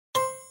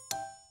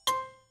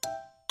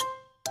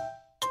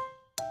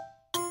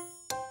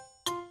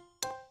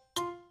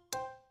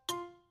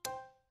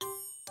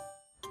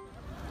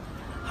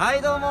は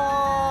いどうも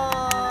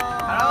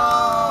ー。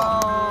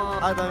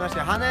改めまして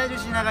鼻矢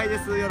印永井で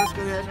す。よろし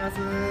くお願いします。そ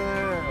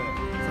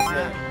し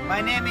て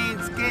My name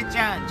is けいち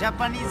ゃん、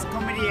Japanese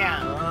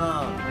comedian.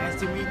 Nice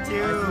to meet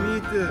you. Nice to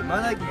meet you.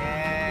 まだ今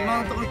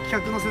のところ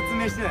企画の説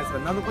明してないですか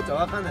ら何のこっちゃ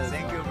わかんないです。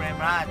 Thank you very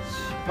much.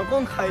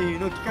 今回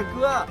の企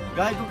画は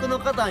外国の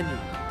方に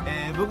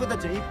僕た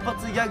ちの一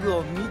発ギャグ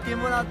を見て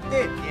もらっ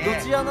てど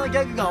ちらのギ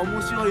ャグが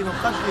面白いの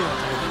かっていうのを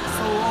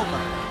そうか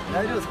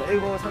大丈夫ですか？英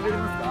語喋れ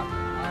ますか？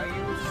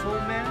そう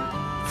めん？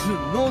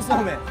ノーそ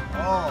うめん。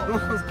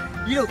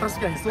色確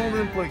かにそう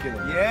めんっぽいけど。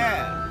こ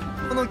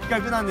の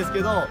企画なんです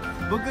けど、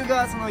僕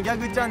がそのギャ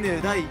グチャンネ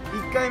ル第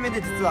1回目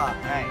で実は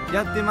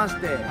やってま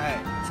して、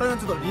それの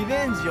ちょっとリ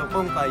ベンジを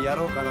今回や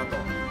ろうかなと。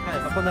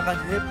こんな感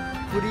じで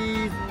プ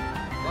リーズ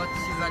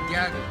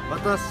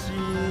私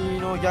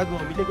のギャグを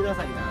見てくだ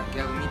さいみたいな。ギ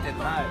ャグ見てと。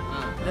みた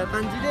いな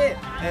感じで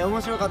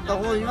面白かった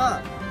方に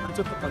は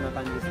ちょっとこんな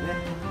感じですね。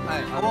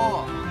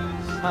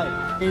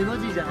絵の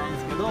字じゃないんで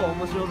すけど、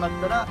面白かっ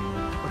たら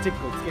チェッ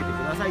クをつけてく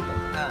ださいと。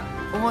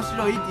面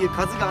白いっていう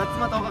数が集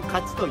まった方が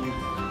勝ちという。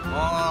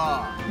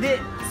で、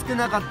少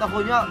なかった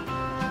方には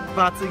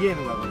罰ゲー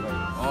ムがござい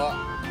ま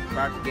す。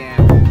罰ゲ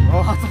ーム。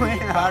発音え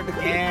えな。罰ゲ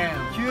ー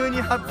ム。急に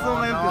発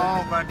音がよく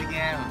ない。罰ゲ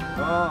ー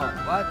ム。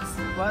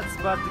What's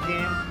bad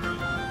game?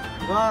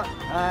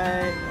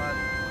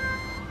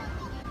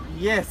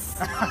 Yes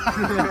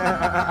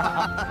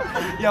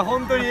いや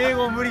本当に英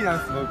語無理なん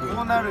です僕。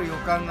こうなる予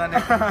感がね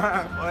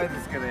怖いで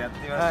すけどやっ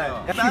てみまし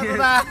ょう。スタート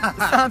だ。ス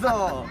ター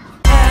ト。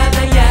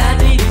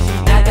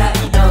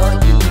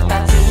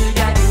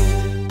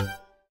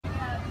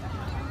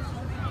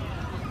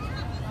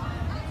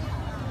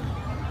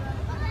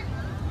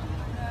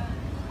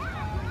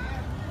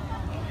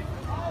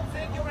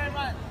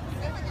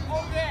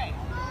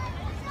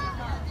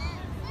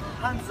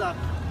Hands up.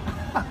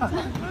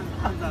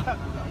 Hands up.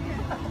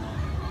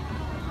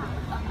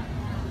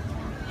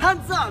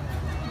 Hands up.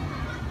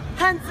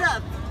 Hands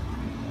up.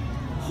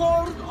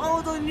 Hold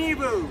all the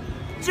nibble.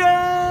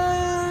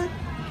 Jump.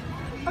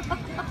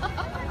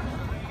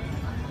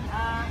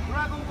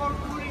 Dragon Ball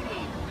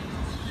Training.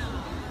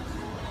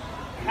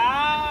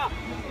 Happening.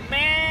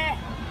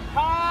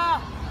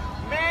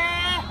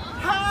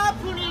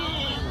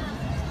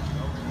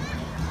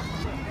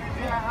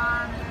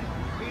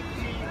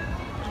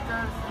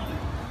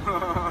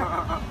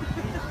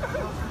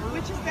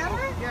 Which is better?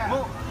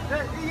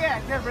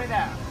 Yeah, right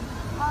there.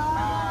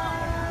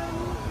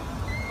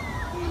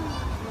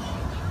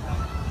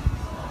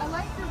 I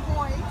like your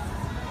voice.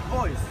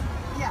 Voice.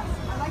 Yes,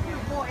 I like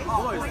your voice, the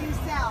way you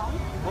sound.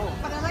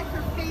 But I like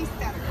your face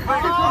better.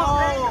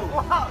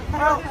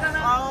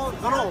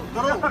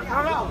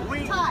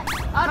 Wing. Tie.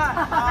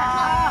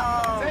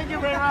 Thank you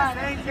very much.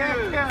 Thank you.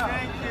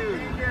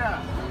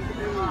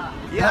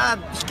 いや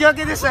引き分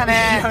けでした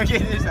ね。引き分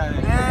けでした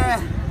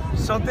ね。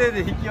初手で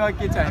引き分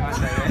けちゃいまし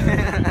た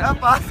ね。やっ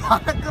ぱ浅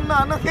田君の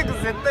あのギャグ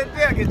絶対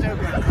手挙げちゃう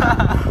から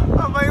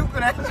あんま良く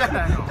ないんじゃ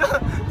ないの？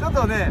ちょっ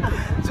とね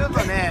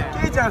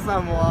けいちゃんさ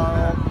んも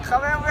カ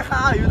メラメ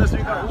ハー言うた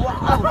瞬間うわ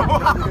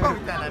ー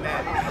みたいなね。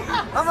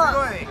あんま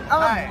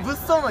物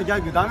騒なギ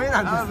ャグダメ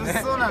なんです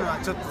ね。物騒なのは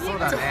ちょっとそう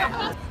だね。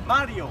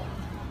マリオ。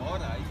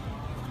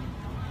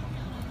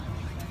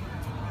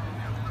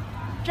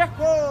キャッ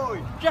ホー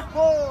イキャッホ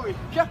ーイ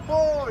キャッ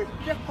ホーイ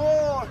キャッホ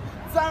ーイ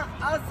ザン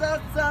ア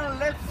ザザン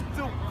レフ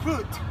トフ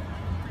ット。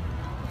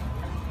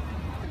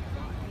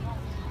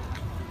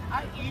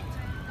 I eat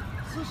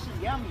sushi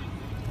yummy.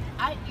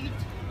 I eat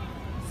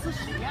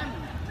sushi yummy.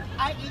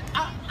 I eat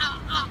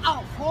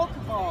fork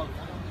ball.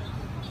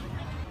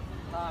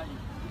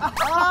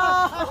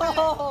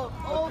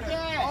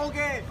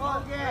 Okay.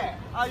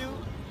 Are you?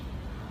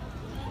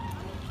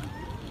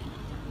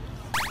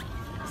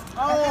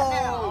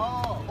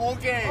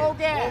 Okay.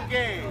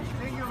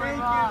 Thank you very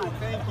much.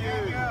 Thank you.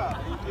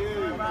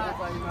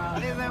 あ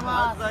りがとう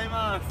ござい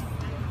ます。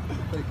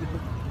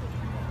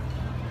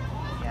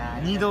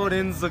2度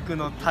連続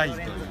のタイト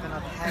ル。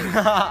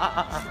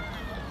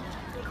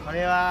こ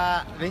れ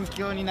は勉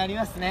強になり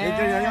ますね。勉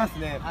強になります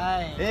ね。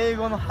英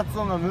語の発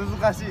音が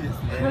難しいで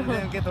すね。全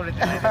然受け取れて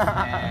ないですね。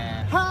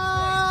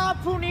ハ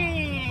ープニ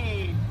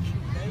ング。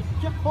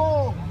キャッ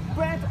ホー、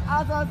ベント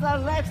アザザ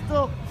レフ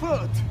トフ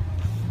ット。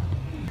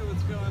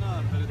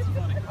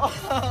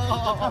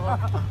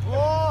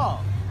Whoa!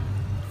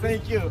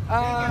 Thank you.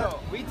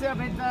 Which are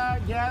better,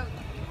 girl?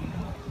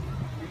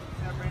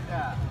 Which are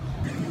better?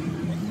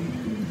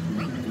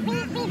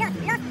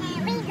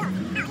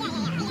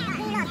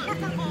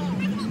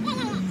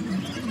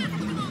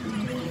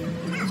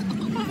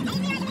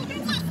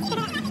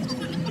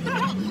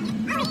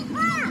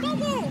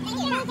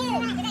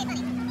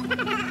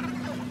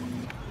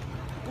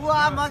 うわ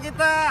ー負け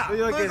た。とい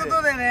うこ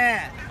とで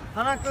ね、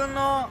花くん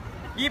の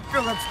1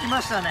票がつき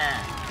ましたね。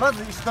ま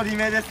ず1人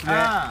目ですね。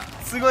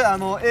すごい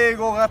英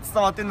語が伝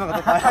わってるのがちょ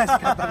っと怪し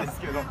かったです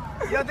けど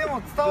いやで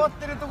も伝わっ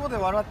てるところで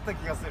笑った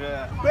気がする。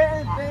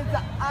When there's the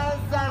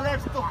other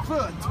left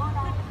foot.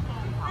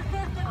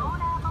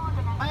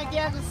 My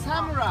gag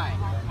samurai.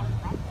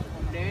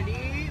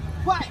 Ready,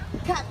 fight,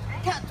 cut.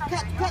 cut,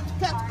 cut, cut,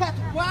 cut, cut.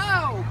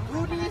 Wow,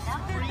 goodies,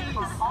 please.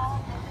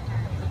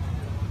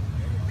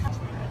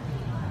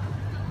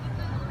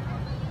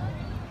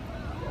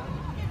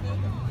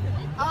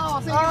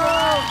 Oh, thank you.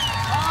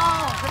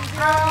 Oh, thank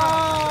you.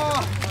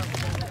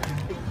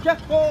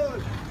 Just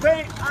push.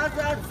 Way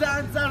other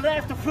than the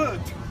left foot.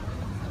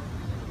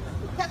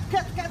 Cut,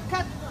 cut, cut,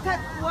 cut, cut.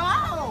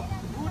 Wow,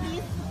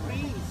 goodies,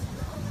 please.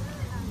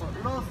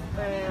 Lost,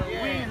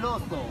 we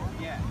lost.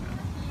 Yeah.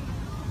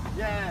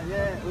 Yeah,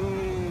 yeah.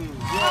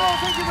 Oh,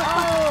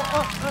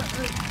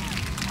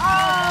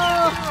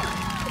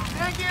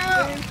 thank you.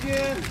 Thank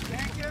you.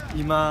 Thank you.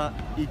今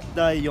1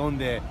対4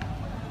で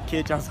け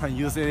いちゃんさん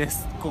優勢で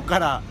す。ここか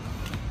ら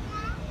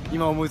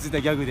今思いついた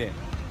ギャグで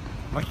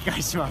巻き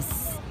返しま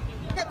す。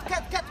Cut,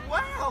 cut, cut.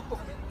 Wow,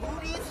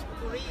 goodies,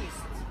 please.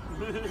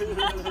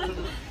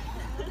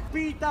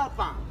 Peter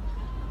Pan.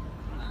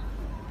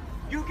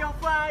 You can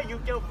fly, you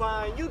can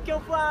fly, you can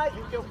fly,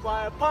 you can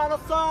fly,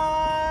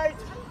 parasite.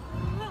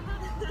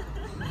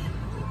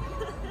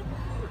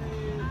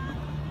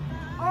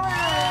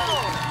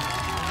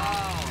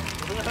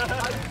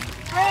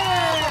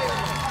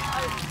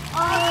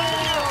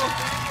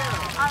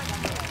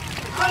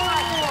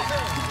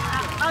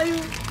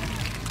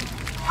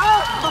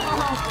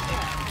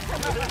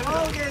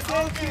 Okay,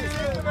 thank you.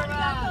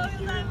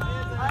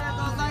 ありが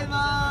とうござい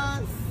ま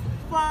す。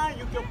Fly,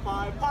 you can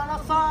fly,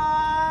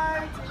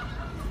 parasite.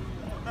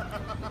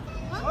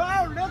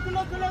 Oh, look,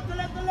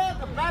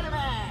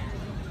 Batman.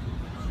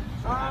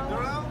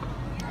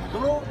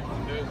 Draw.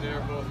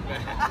 They're both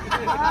bad.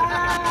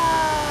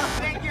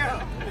 Thank you.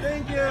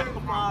 Thank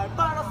you. My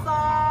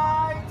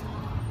parasite.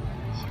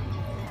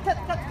 Cut,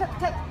 cut, cut,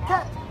 cut,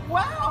 cut.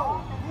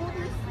 Wow.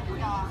 Goodies,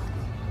 please.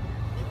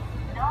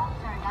 Oh,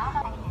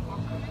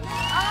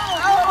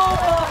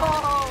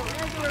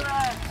 thank you,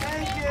 man.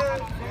 Thank you.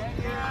 Thank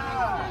you.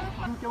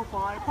 You can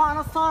find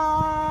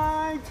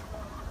parasite.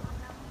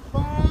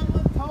 From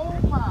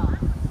Thomas.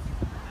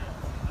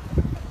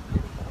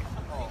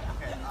 Oh,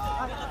 okay.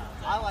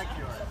 I like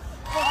yours.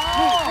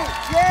 Oh,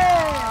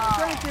 yeah.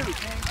 Thank you.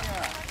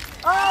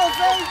 Oh,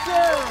 thank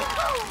you.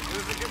 It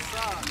was a good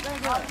song.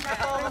 Thank you. ありが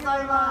とうござ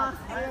います。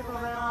ありがとう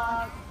ござい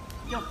ます。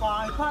You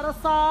find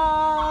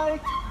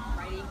parasite.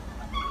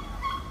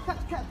 Cut,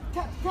 cut,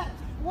 cut, cut.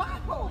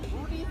 Wow.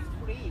 Goodies,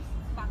 please.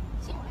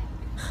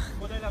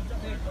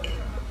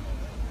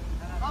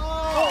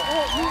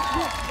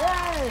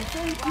 Yay,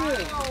 thank you.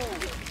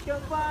 You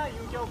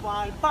can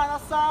find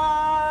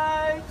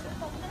parasite.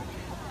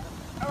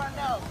 Oh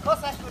no,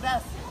 kosaku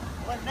desu.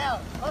 Oh no,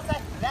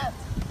 kosaku desu.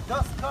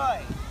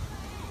 Doskoi.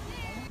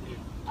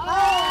 Oh!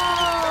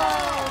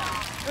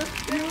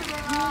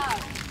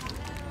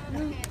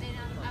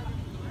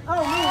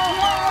 Oh, me.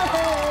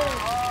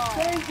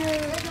 Thank you.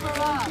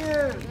 Thank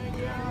you.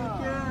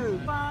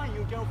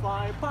 You can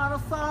find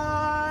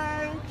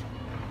parasite.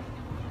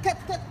 Cut,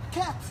 cut,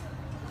 cut.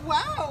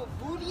 Wow,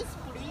 goodies,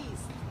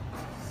 please.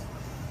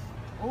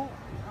 Oh,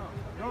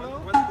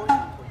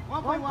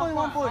 One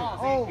one point.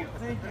 Oh,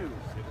 thank you.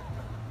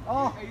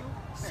 Oh,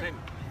 Same.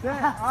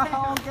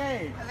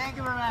 okay. Thank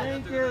you very much.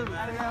 Thank you.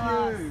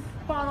 Thank you.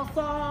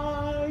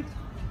 Parasite.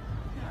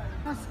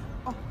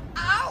 Oh,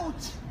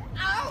 ouch!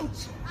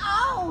 Ouch!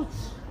 Ouch!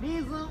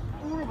 These are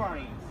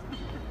Wolverines.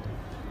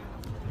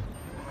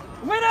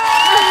 Winner!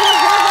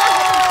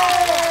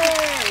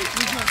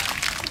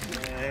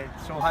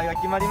 勝敗が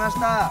決まりまし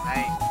た。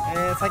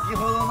先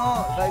ほど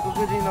の外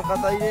国人の方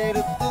入れ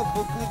ると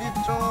僕で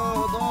ちょう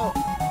ど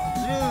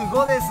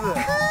15です。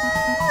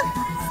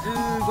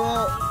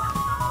15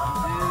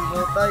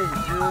対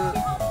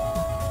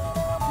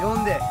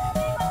14で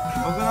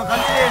僕の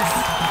勝ちです。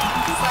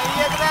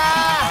最悪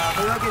だ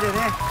というわけでね、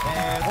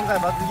今回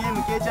罰ゲー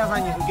ムけいちゃんさ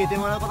んに受けて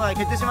もらうことが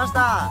決定しまし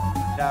た。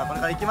じゃあこれ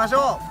から行きましょ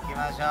う。行き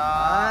ましょう。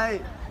は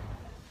い。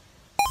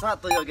さあ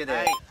というわけで、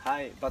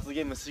はい、罰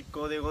ゲーム執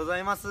行でござ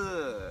います。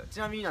ち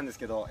なみになんです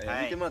けど、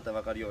見てもらったら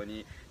分かるよう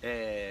に、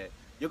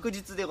翌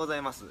日でござ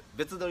います。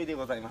別撮りで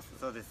ございます。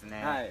そうです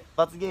ね。はい。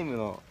罰ゲーム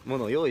のも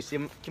のを用意して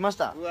きまし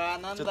た。うわ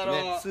ー、なんだろう。ちょっと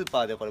ね、スー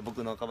パーでこれ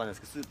僕のカバンで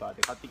すけど、スーパー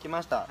で買ってき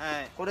ました。は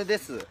い。これで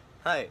す。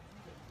はい。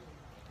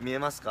見え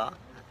ますか？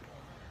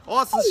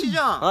あ、寿司じ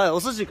ゃん。はい、お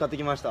寿司買って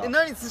きました。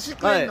何寿司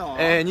食えんの？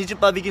はい、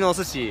20%引きのお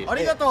寿司。あ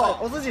りがと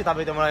う。お寿司食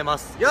べてもらいま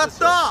す。やっ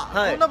た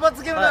ー。こんな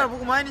罰ゲームなら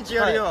僕毎日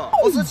やるよ。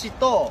お寿司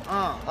と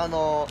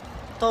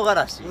唐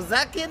辛子。ふ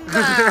ざけんな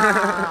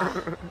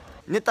ー。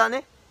ネタ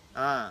ね。う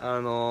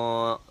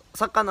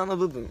魚の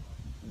部分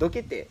ど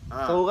けて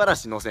唐辛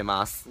子のせ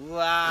ます。う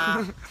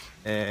わ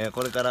ー。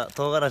これから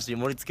唐辛子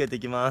盛り付けてい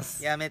きま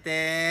す。やめ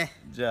て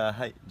ー。じゃあ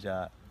はい、じ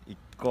ゃあ1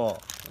個。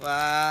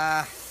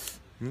わ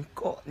2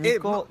個2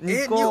本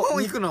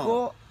いくの？2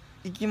個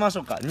いきまし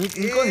ょうか。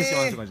2個にし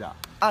ましょうか。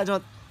じゃ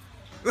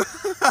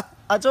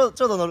あちょっ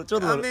と乗る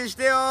勘弁し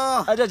てよ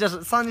ー。じゃあ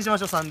3にしま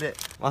しょう。3で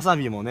わさ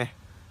びもね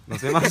の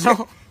せまし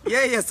ょう。い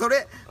やいや、そ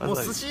れも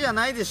う寿司じゃ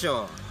ないでし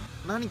ょ。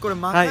何これ、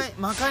魔界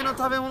の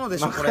食べ物で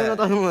しょ。これ魔界の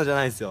食べ物じゃ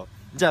ないですよ。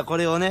じゃあこ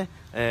れをね、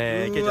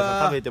けいちゃん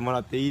さん食べてもら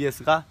っていいで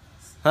すか？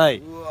はい。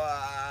うわ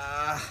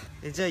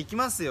ー。じゃあ行き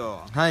ます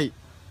よ。はい。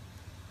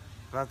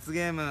罰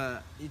ゲーム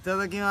いた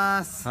だき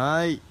ます。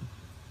はい。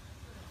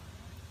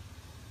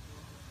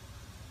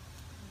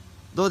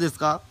どうです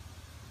か？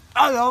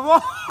あ、やばや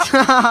ばこれ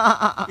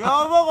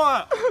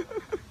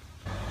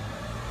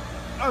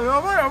あ、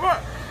やばいやば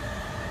い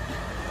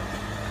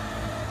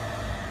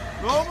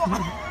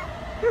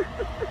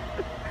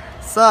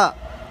さ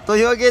あ、と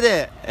いうわけ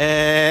で、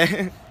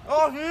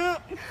あ、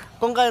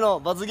今回の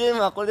罰ゲー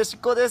ムはこれで執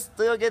行です。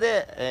というわけ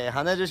で、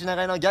鼻印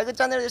長井のギャグ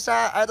チャンネルでし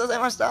た。ありがとうござ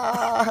いまし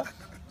た。